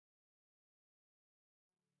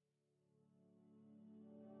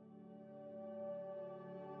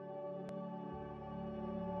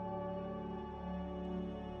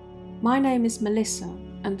My name is Melissa,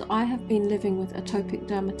 and I have been living with atopic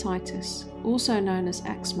dermatitis, also known as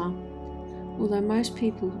eczema, although most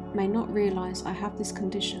people may not realise I have this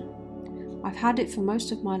condition. I've had it for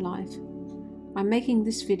most of my life. I'm making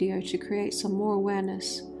this video to create some more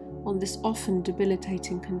awareness on this often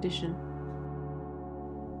debilitating condition.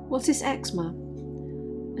 What is eczema?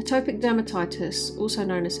 Atopic dermatitis, also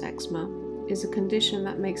known as eczema, is a condition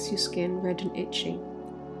that makes your skin red and itchy.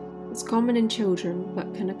 It's common in children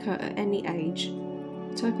but can occur at any age.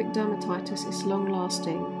 Atopic dermatitis is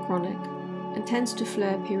long-lasting, chronic, and tends to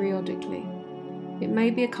flare periodically. It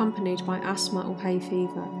may be accompanied by asthma or hay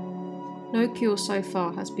fever. No cure so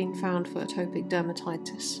far has been found for atopic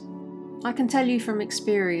dermatitis. I can tell you from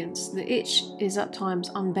experience, the itch is at times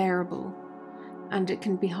unbearable, and it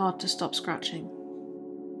can be hard to stop scratching.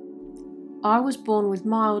 I was born with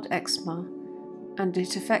mild eczema, and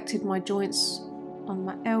it affected my joints on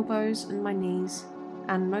my elbows and my knees,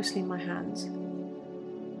 and mostly my hands.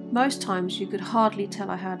 Most times you could hardly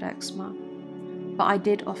tell I had eczema, but I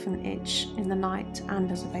did often itch in the night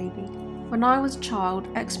and as a baby. When I was a child,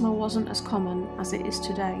 eczema wasn't as common as it is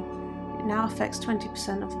today. It now affects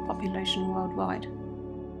 20% of the population worldwide.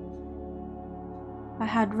 I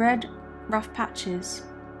had red, rough patches,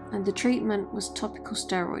 and the treatment was topical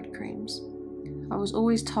steroid creams. I was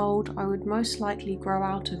always told I would most likely grow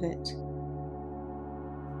out of it,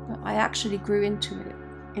 but I actually grew into it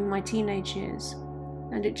in my teenage years,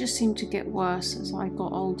 and it just seemed to get worse as I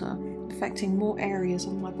got older, affecting more areas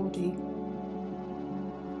of my body.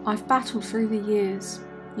 I've battled through the years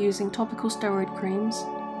using topical steroid creams,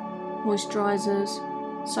 moisturisers,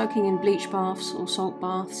 soaking in bleach baths or salt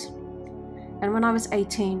baths, and when I was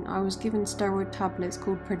 18 I was given steroid tablets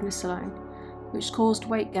called prednisolone, which caused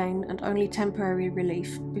weight gain and only temporary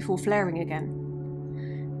relief before flaring again.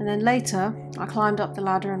 And then later, I climbed up the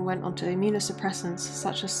ladder and went onto immunosuppressants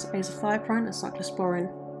such as azathioprine and cyclosporine.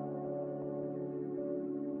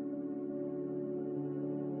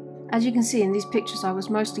 As you can see in these pictures, I was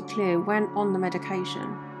mostly clear when on the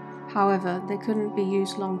medication. However, they couldn't be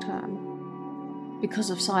used long term because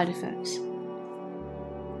of side effects.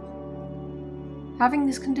 Having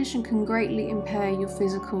this condition can greatly impair your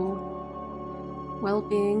physical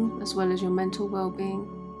well-being as well as your mental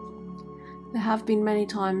well-being. There have been many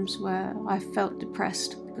times where I've felt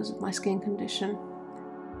depressed because of my skin condition.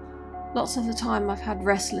 Lots of the time I've had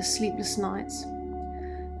restless, sleepless nights,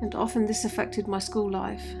 and often this affected my school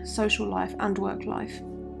life, social life and work life.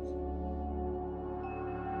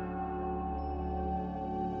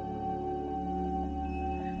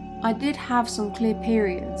 I did have some clear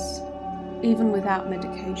periods, even without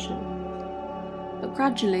medication, but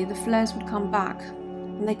gradually the flares would come back,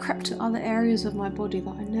 and they crept to other areas of my body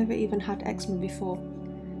that I never even had eczema before.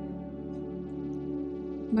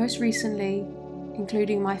 Most recently,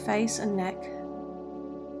 including my face and neck,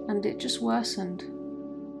 and it just worsened.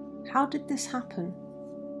 How did this happen?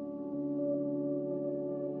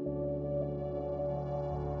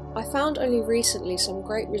 I found only recently some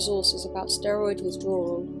great resources about steroid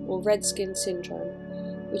withdrawal or red skin syndrome,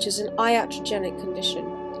 which is an iatrogenic condition,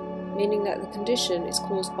 meaning that the condition is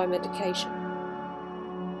caused by medication.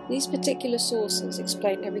 These particular sources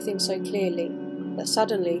explain everything so clearly that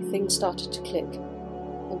suddenly things started to click,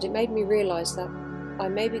 and it made me realise that I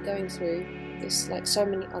may be going through this like so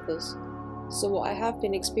many others. So what I have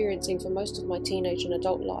been experiencing for most of my teenage and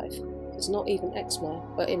adult life is not even eczema,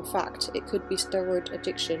 but in fact it could be steroid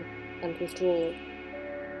addiction and withdrawal.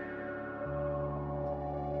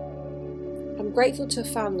 I'm grateful to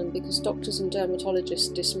have found them because doctors and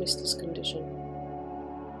dermatologists dismiss this condition.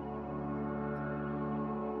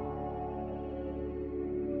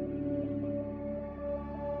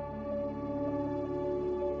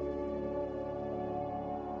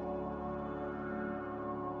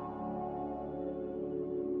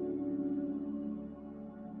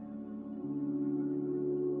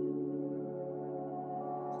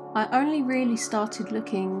 I only really started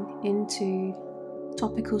looking into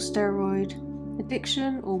topical steroid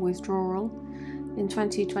addiction or withdrawal in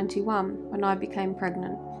 2021 when I became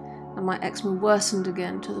pregnant and my eczema worsened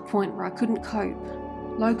again to the point where I couldn't cope.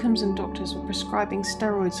 Locums and doctors were prescribing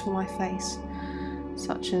steroids for my face,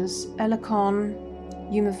 such as Elicon,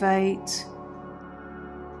 Umivate,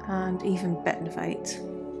 and even Betnovate,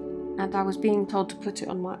 and I was being told to put it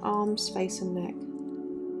on my arms, face and neck.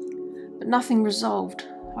 But nothing resolved.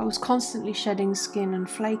 I was constantly shedding skin and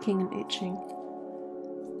flaking and itching,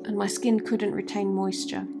 and my skin couldn't retain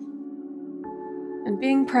moisture. And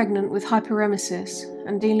being pregnant with hyperemesis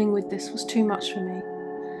and dealing with this was too much for me.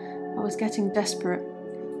 I was getting desperate,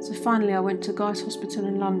 so finally I went to Guy's Hospital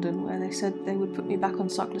in London where they said they would put me back on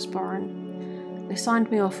cyclosporine, They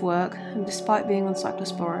signed me off work, and despite being on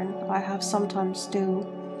cyclosporin, I have sometimes still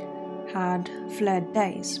had flared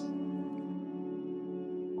days.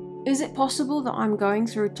 Is it possible that I'm going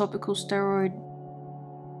through topical steroid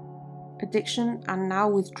addiction and now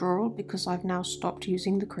withdrawal because I've now stopped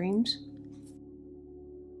using the creams?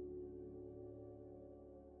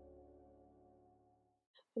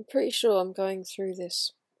 I'm pretty sure I'm going through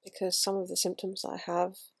this because some of the symptoms I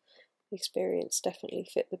have experienced definitely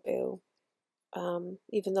fit the bill.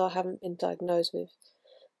 Even though I haven't been diagnosed with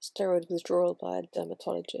steroid withdrawal by a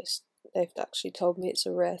dermatologist, they've actually told me it's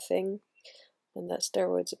a rare thing and that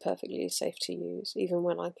steroids are perfectly safe to use, even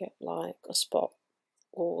when I get like a spot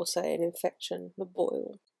or say an infection, a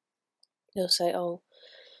boil. They'll say, oh,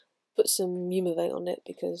 put some Humavate on it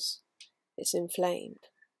because it's inflamed.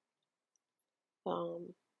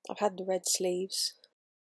 I've had the red sleeves,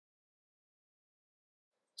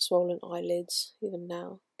 swollen eyelids, even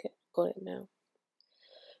now, got it now.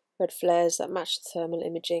 Red flares that match the thermal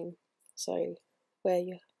imaging, so where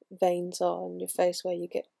your veins are in your face, where you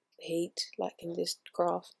get heat, like in this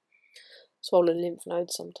graph. Swollen lymph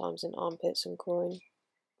nodes sometimes in armpits and groin.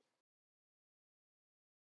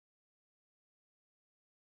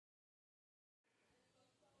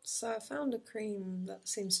 So I found a cream that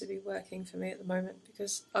seems to be working for me at the moment,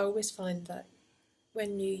 because I always find that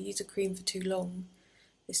when you use a cream for too long,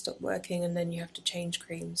 they stop working and then you have to change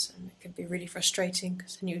creams, and it can be really frustrating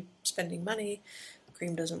because then you're spending money, the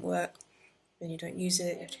cream doesn't work, then you don't use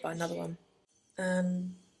it, you have to buy another one.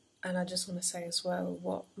 And I just want to say as well,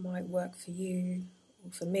 what might work for you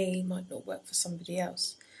or for me might not work for somebody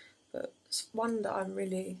else. But it's one that I'm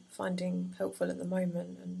really finding helpful at the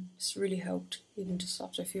moment, and it's really helped even just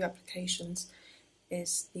after a few applications,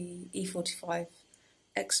 is the E45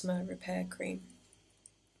 Eczema Repair Cream.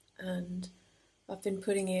 And I've been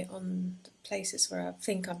putting it on places where I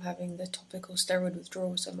think I'm having the topical steroid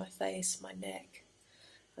withdrawal, so my face, my neck,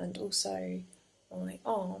 and also my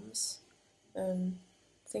arms, and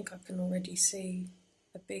I think I can already see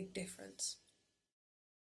a big difference.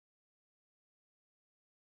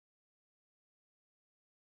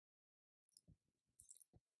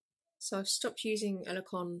 So I've stopped using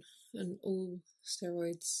Elecon and all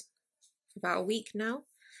steroids for about a week now,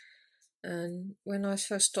 and when I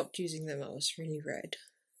first stopped using them I was really red,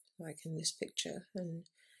 like in this picture, and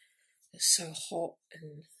it's so hot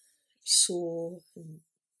and sore and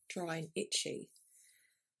dry and itchy.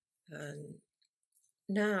 And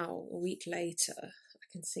now, a week later, I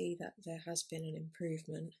can see that there has been an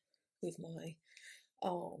improvement with my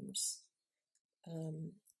arms,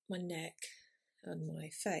 my neck and my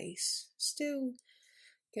face. Still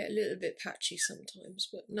get a little bit patchy sometimes,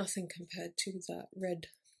 but nothing compared to that red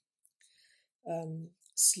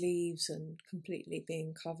sleeves and completely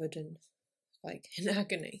being covered in in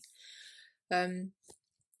agony.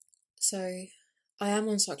 So I am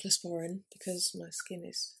on cyclosporin because my skin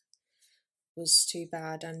was too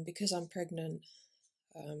bad, and because I'm pregnant,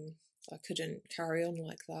 I couldn't carry on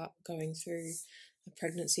like that, going through a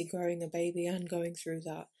pregnancy, growing a baby, and going through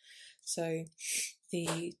that. So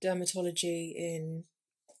the dermatology in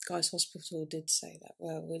Guy's Hospital did say that,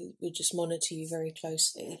 well, we'll just monitor you very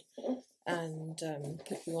closely and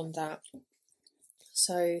put you on that.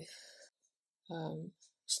 So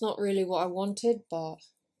it's not really what I wanted, but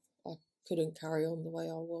I couldn't carry on the way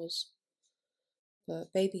I was.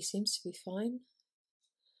 But baby seems to be fine.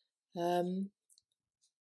 I'm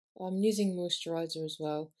using moisturiser as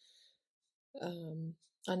well.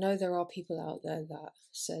 I know there are people out there that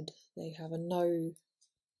said they have a no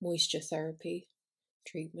moisture therapy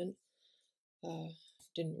treatment.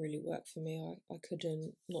 Didn't really work for me. I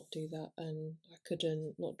couldn't not do that, and I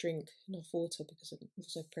couldn't not drink enough water because I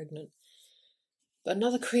was so pregnant. But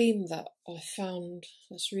another cream that I found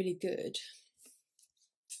that's really good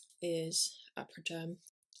is Aproderm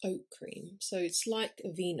Oat Cream. So it's like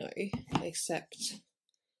Aveeno, except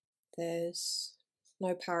there's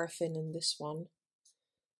no paraffin in this one,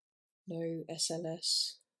 no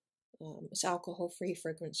SLS. It's alcohol-free,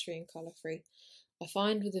 fragrance-free and colour-free. I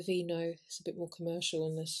find with Aveeno it's a bit more commercial,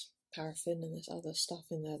 and there's paraffin and there's other stuff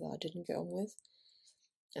in there that I didn't get on with.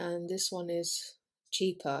 And this one is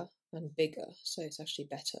cheaper and bigger, so it's actually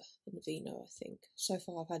better than Aveeno, I think. So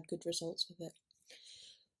far I've had good results with it.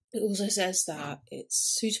 It also says that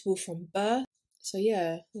it's suitable from birth. So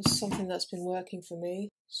yeah, it's something that's been working for me.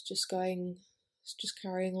 It's just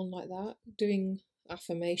carrying on like that, doing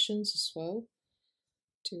affirmations as well,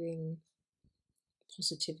 doing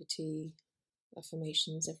positivity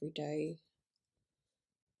affirmations every day,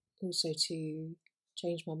 also to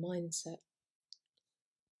change my mindset.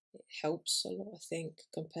 It helps a lot, I think,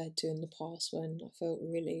 compared to in the past when I felt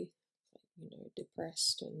really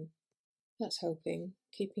depressed, and that's helping,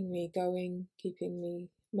 keeping me going, keeping me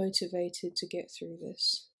motivated to get through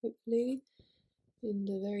this. Hopefully, in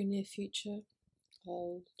the very near future,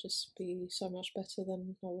 I'll just be so much better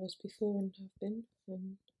than I was before and have been,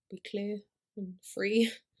 and be clear and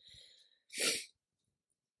free.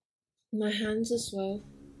 My hands as well.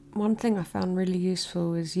 One thing I found really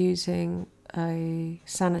useful is using a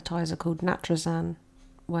sanitizer called Natrazan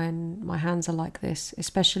when my hands are like this,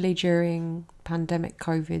 especially during pandemic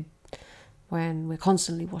COVID, when we're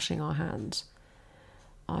constantly washing our hands.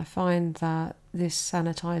 I find that this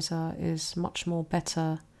sanitizer is much more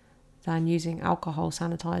better than using alcohol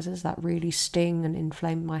sanitizers that really sting and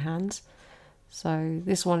inflame my hands. So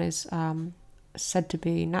this one is said to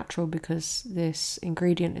be natural because this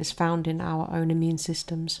ingredient is found in our own immune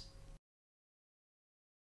systems.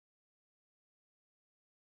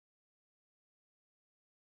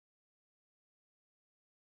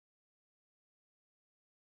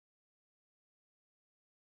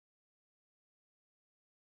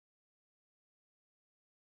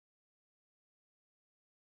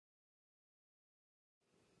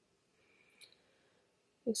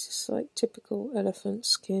 It's just like typical elephant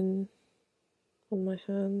skin on my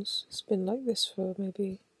hands. It's been like this for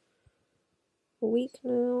maybe a week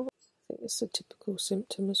now. I think it's a typical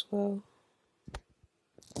symptom as well.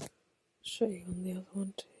 I'll show you on the other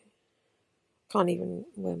one too. Can't even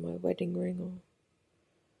wear my wedding ring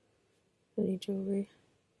or any jewellery.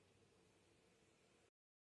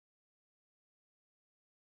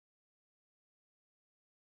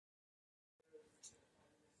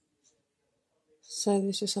 So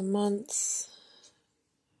this is a month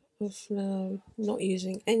of now not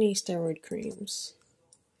using any steroid creams.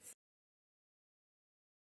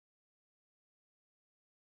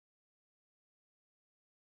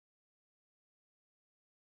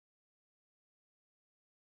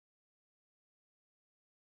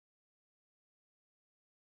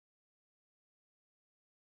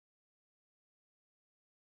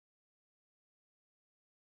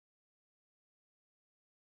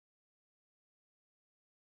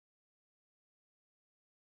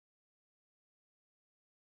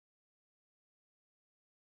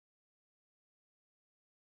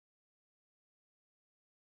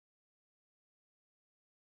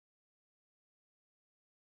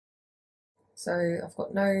 So I've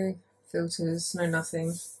got no filters, no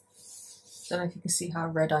nothing. Don't know if you can see how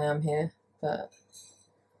red I am here, but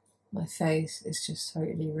my face is just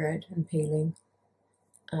totally red and peeling,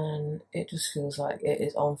 and it just feels like it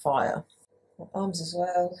is on fire. My arms as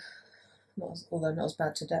well, although not as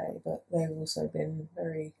bad today, but they've also been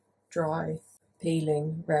very dry,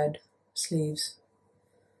 peeling, red, sleeves.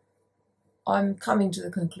 I'm coming to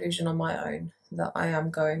the conclusion on my own that I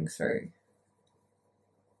am going through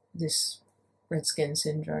this red skin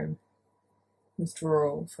syndrome,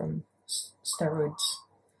 withdrawal from steroids,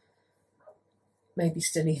 maybe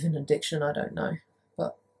still even addiction, I don't know.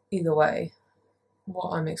 But either way,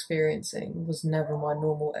 what I'm experiencing was never my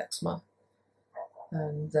normal eczema,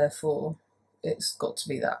 and therefore it's got to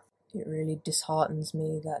be that. It really disheartens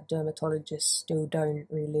me that dermatologists still don't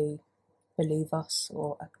really believe us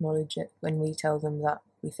or acknowledge it when we tell them that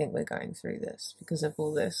we think we're going through this because of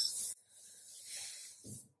all this.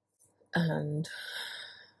 And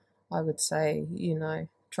I would say,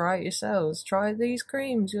 try it yourselves. Try these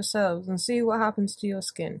creams yourselves and see what happens to your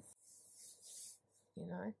skin.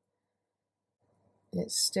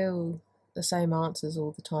 It's still the same answers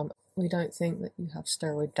all the time. We don't think that you have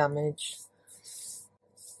steroid damage.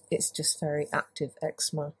 It's just very active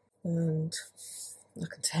eczema. And I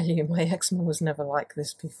can tell you, my eczema was never like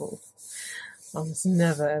this before. I was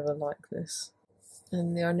never ever like this.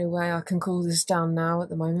 And the only way I can cool this down now at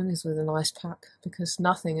the moment is with an ice pack, because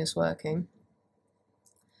nothing is working.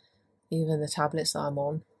 Even the tablets that I'm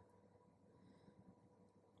on.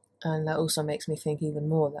 And that also makes me think even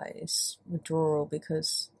more that it's withdrawal,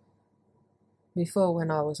 because before, when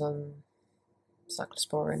I was on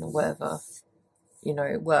cyclosporin or whatever,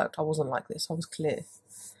 it worked. I wasn't like this. I was clear.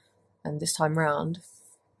 And this time round,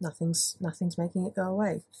 nothing's making it go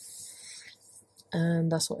away.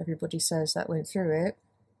 And that's what everybody says that went through it.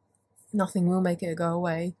 Nothing will make it go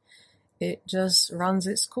away. It just runs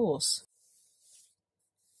its course.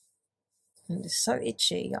 And it's so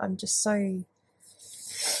itchy. I'm just so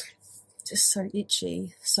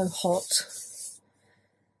itchy, so hot,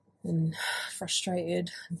 and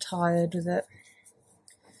frustrated and tired with it.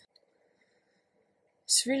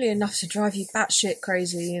 It's really enough to drive you batshit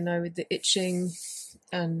crazy, with the itching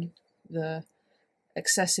and the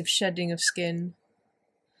excessive shedding of skin,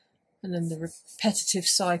 and then the repetitive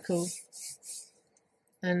cycle.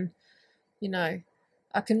 And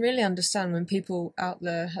I can really understand when people out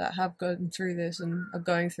there that have gone through this and are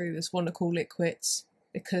going through this want to call it quits,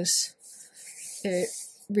 because it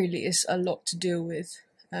really is a lot to deal with.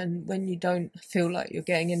 And when you don't feel like you're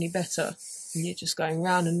getting any better and you're just going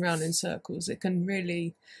round and round in circles, it can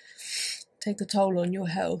really take a toll on your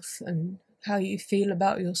health and how you feel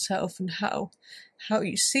about yourself, and how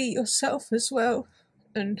you see yourself as well,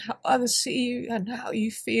 and how others see you and how you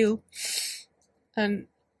feel. And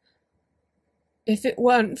if it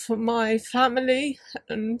weren't for my family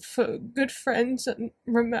and for good friends and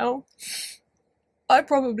Ramel, I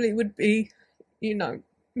probably would be,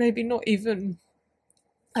 maybe not even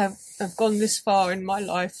have gone this far in my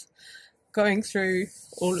life, going through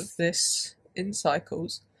all of this in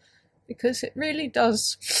cycles, because it really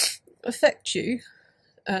does affect you.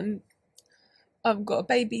 And I've got a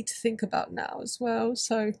baby to think about now as well,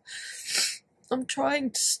 so I'm trying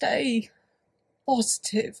to stay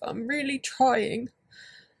positive. I'm really trying,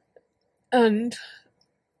 and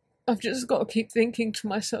I've just got to keep thinking to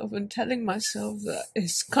myself and telling myself that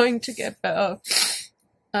it's going to get better,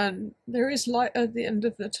 and there is light at the end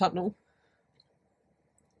of the tunnel,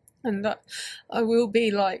 and that I will be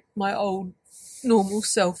like my old normal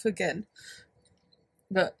self again.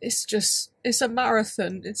 But it's a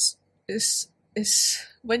marathon. It's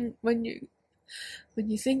when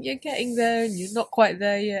you think you're getting there and you're not quite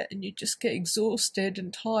there yet, and you just get exhausted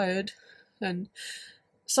and tired, and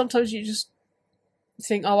sometimes you just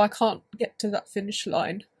think, oh, I can't get to that finish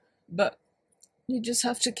line, but you just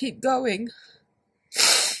have to keep going.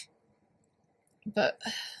 But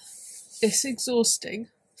it's exhausting.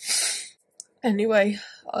 Anyway,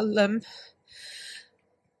 I'll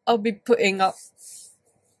be putting up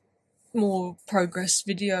more progress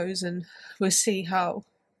videos, and we'll see how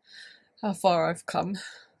far I've come.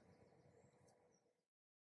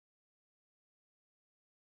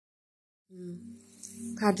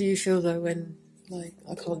 How do you feel though when, like,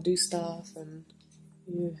 I can't do stuff and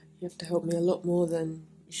you have to help me a lot more than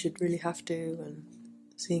you should really have to, and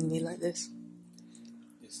seeing me like this?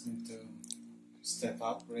 Just need to step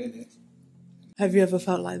up, really. Have you ever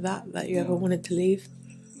felt like that you ever wanted to leave?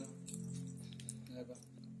 No, never.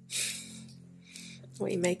 What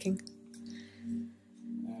are you making?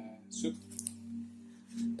 Soup.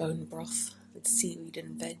 Bone broth with seaweed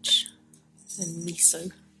and veg and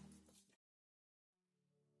miso.